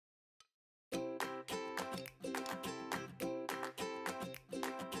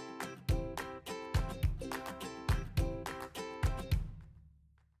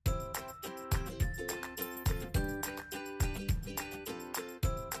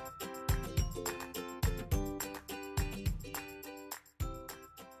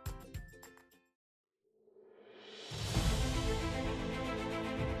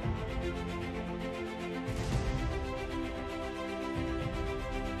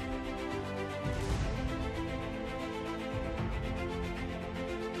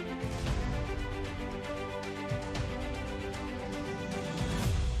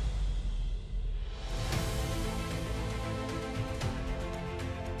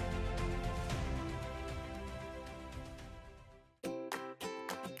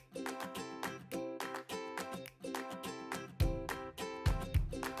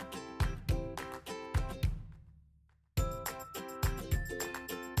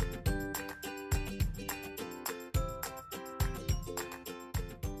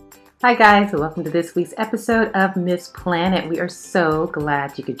Hi guys, welcome to this week's episode of MissPlanIt. We are so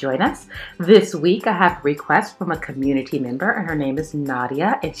glad you could join us. This week I have a request from a community member and her name is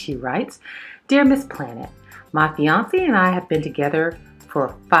Nadia, and she writes, "Dear MissPlanIt, my fiance and I have been together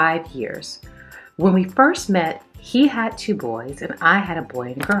for 5 years. When we first met, he had 2 boys and I had a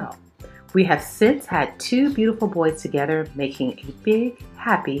boy and a girl. We have since had 2 beautiful boys together, making a big,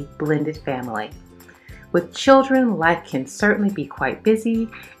 happy, blended family. With children, life can certainly be quite busy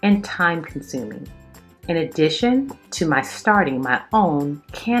and time-consuming. In addition to starting my own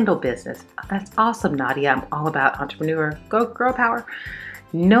candle business." That's awesome, Nadia. I'm all about entrepreneur, go girl power.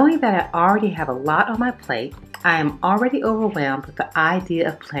 "Knowing that I already have a lot on my plate, I am already overwhelmed with the idea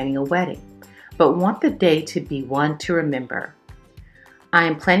of planning a wedding, but want the day to be one to remember. I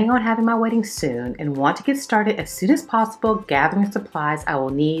am planning on having my wedding soon and want to get started as soon as possible gathering supplies I will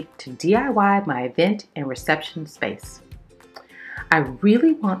need to DIY my event and reception space. I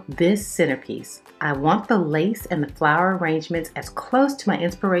really want this centerpiece. I want the lace and the flower arrangements as close to my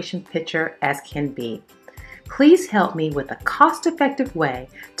inspiration picture as can be. Please help me with a cost-effective way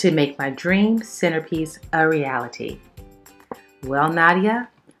to make my dream centerpiece a reality." Well, Nadia,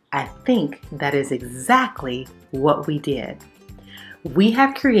 I think that is exactly what we did. We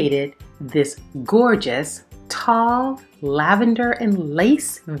have created this gorgeous, tall, lavender and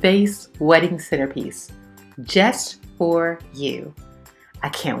lace vase wedding centerpiece just for you. I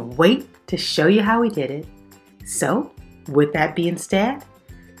can't wait to show you how we did it. So, with that being said,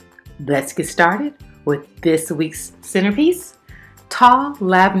 let's get started with this week's centerpiece, tall,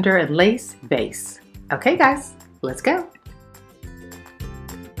 lavender and lace vase. Okay guys, let's go.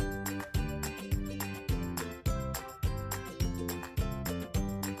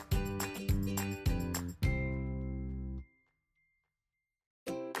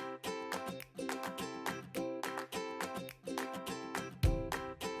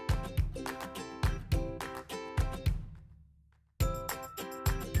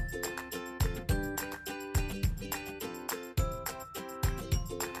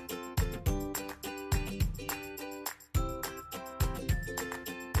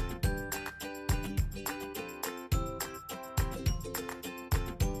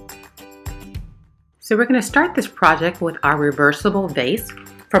 So we're going to start this project with our reversible vase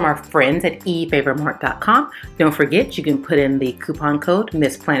from our friends at efavormart.com. Don't forget, you can put in the coupon code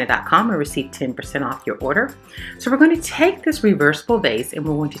MissPlanIt.com and receive 10% off your order. So we're going to take this reversible vase and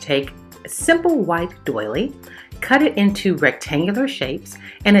we're going to take a simple white doily, cut it into rectangular shapes,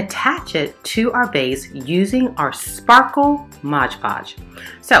 and attach it to our vase using our sparkle Mod Podge.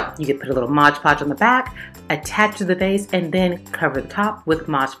 So you can put a little Mod Podge on the back, attach to the vase, and then cover the top with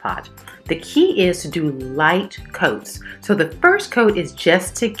Mod Podge. The key is to do light coats. So the first coat is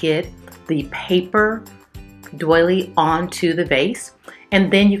just to get the paper doily onto the vase, and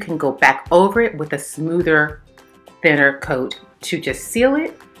then you can go back over it with a smoother, thinner coat to just seal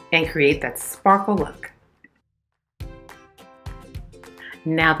it and create that sparkle look.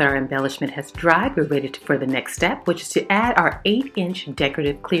 Now that our embellishment has dried, we're ready for the next step, which is to add our 8-inch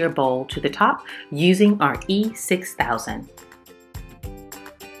decorative clear bowl to the top using our E6000.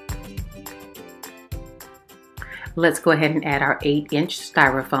 Let's go ahead and add our 8-inch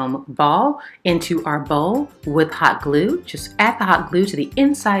styrofoam ball into our bowl with hot glue. Just add the hot glue to the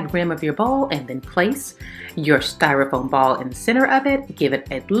inside rim of your bowl and then place your styrofoam ball in the center of it. Give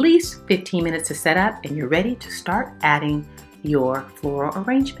it at least 15 minutes to set up and you're ready to start adding your floral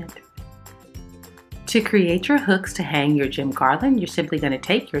arrangement. To create your hooks to hang your gem garland, you're simply going to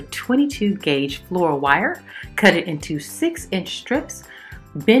take your 22 gauge floral wire, cut it into 6-inch strips,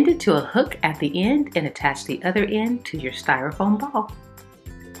 bend it to a hook at the end, and attach the other end to your styrofoam ball.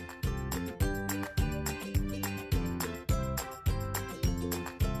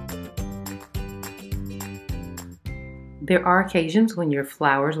 There are occasions when your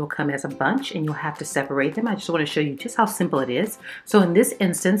flowers will come as a bunch and you'll have to separate them. I just want to show you just how simple it is. So in this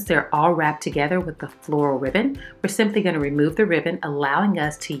instance, they're all wrapped together with the floral ribbon. We're simply going to remove the ribbon, allowing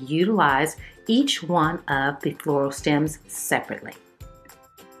us to utilize each one of the floral stems separately.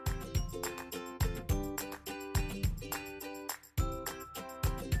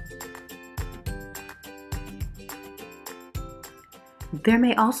 There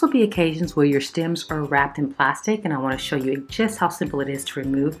may also be occasions where your stems are wrapped in plastic, and I want to show you just how simple it is to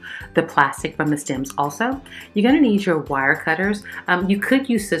remove the plastic from the stems also. You're going to need your wire cutters. You could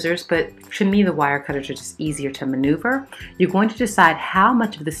use scissors, but to me the wire cutters are just easier to maneuver. You're going to decide how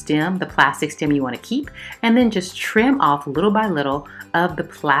much of the stem, the plastic stem, you want to keep, and then just trim off little by little of the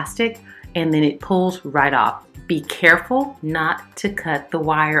plastic, and then it pulls right off. Be careful not to cut the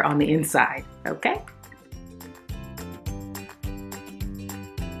wire on the inside, okay?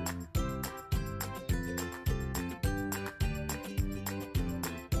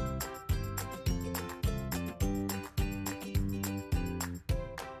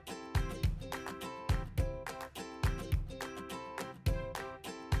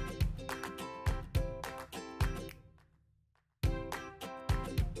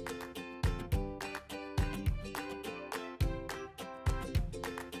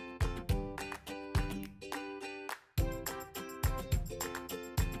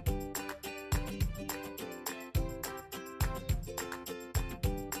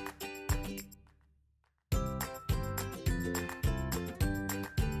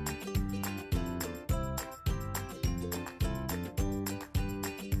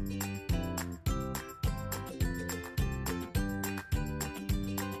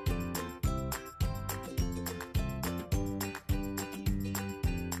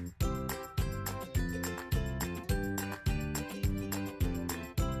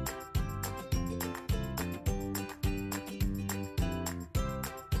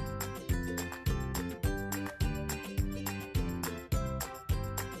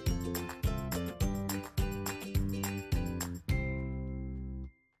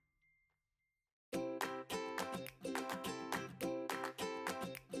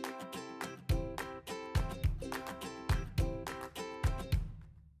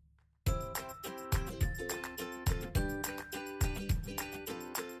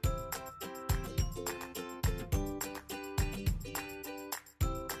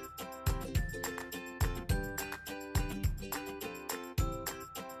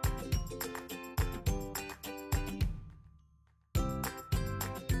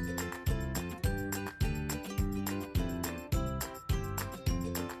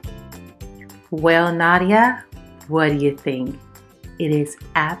 Well, Nadia, what do you think? It is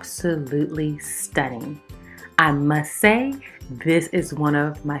absolutely stunning. I must say, this is one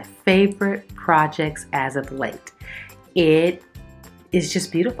of my favorite projects as of late. It is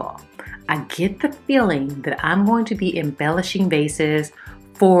just beautiful. I get the feeling that I'm going to be embellishing vases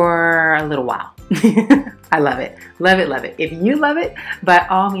for a little while. I love it. Love it, love it. If you love it, by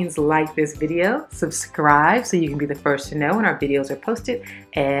all means like this video, subscribe so you can be the first to know when our videos are posted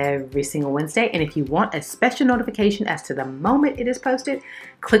every single Wednesday. And if you want a special notification as to the moment it is posted,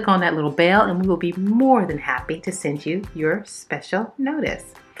 click on that little bell and we will be more than happy to send you your special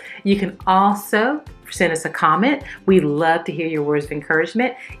notice. You can also send us a comment. We love to hear your words of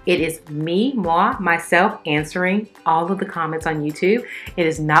encouragement. It is myself, answering all of the comments on YouTube. It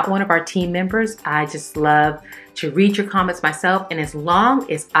is not one of our team members. I just love to read your comments myself, and as long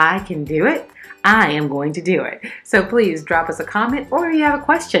as I can do it, I am going to do it. So please drop us a comment, or if you have a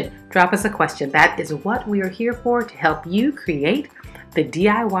question, drop us a question. That is what we are here for, to help you create the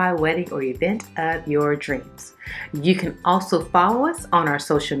DIY wedding or event of your dreams. You can also follow us on our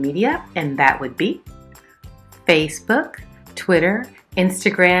social media, and that would be Facebook, Twitter,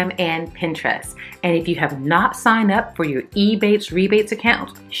 Instagram, and Pinterest. And if you have not signed up for your Ebates Rebates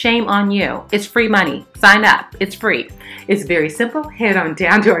account, shame on you. It's free money. Sign up. It's free. It's very simple. Head on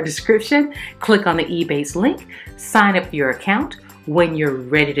down to our description, click on the Ebates link, sign up for your account. When you're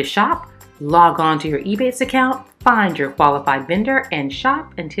ready to shop, log on to your Ebates account, find your qualified vendor, and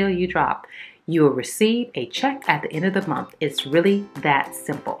shop until you drop. You will receive a check at the end of the month. It's really that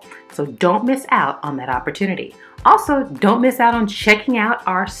simple. So don't miss out on that opportunity. Also, don't miss out on checking out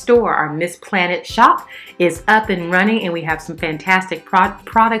our store. Our MissPlanIt shop is up and running, and we have some fantastic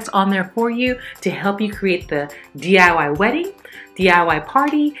products on there for you to help you create the DIY wedding, DIY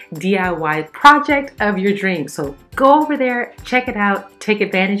party, DIY project of your dreams. So go over there, check it out, take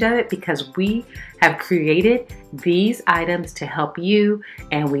advantage of it, because we have created these items to help you,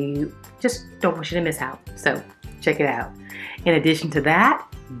 and we just don't want you to miss out. So check it out. In addition to that,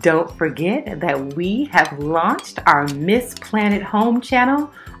 don't forget that we have launched our MissPlanIt home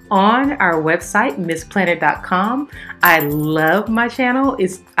channel on our website, MissPlanIt.com. I love my channel.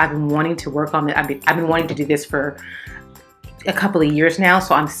 I've been wanting to work on it. I've been wanting to do this for a couple of years now,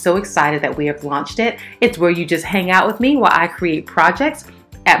 so I'm so excited that we have launched it. It's where you just hang out with me while I create projects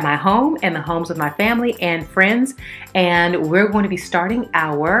at my home and the homes of my family and friends. And we're going to be starting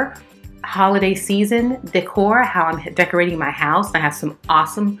our holiday season decor, how I'm decorating my house. I have some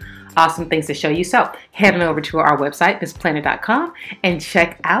awesome things to show you. So head on over to our website, MissPlanIt.com, and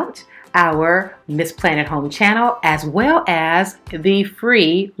check out our MissPlanIt home channel, as well as the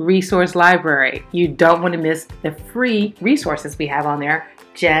free resource library. You don't want to miss the free resources we have on there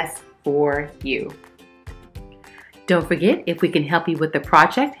just for you. Don't forget, if we can help you with the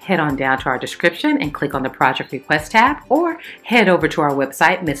project, head on down to our description and click on the project request tab, or head over to our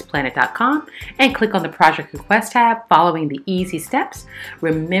website, MissPlanIt.com, and click on the project request tab following the easy steps.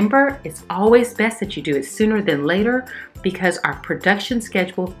 Remember, it's always best that you do it sooner than later, because our production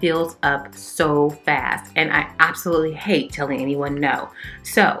schedule fills up so fast, and I absolutely hate telling anyone no.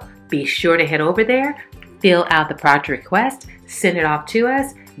 So be sure to head over there, fill out the project request, send it off to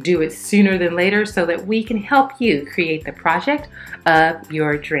us. Do it sooner than later so that we can help you create the project of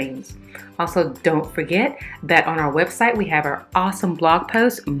your dreams. Also, don't forget that on our website we have our awesome blog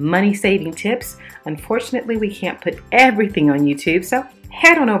posts, money-saving tips. Unfortunately, we can't put everything on YouTube, so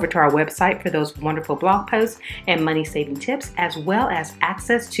head on over to our website for those wonderful blog posts and money-saving tips, as well as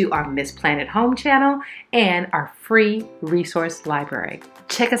access to our MissPlanIt home channel and our free resource library.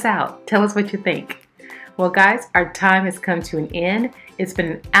 Check us out. Tell us what you think. Well, guys, our time has come to an end. It's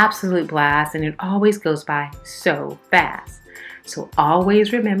been an absolute blast, and it always goes by so fast. So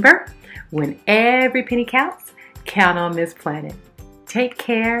always remember, when every penny counts, count on MissPlanIt. Take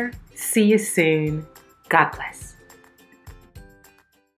care. See you soon. God bless.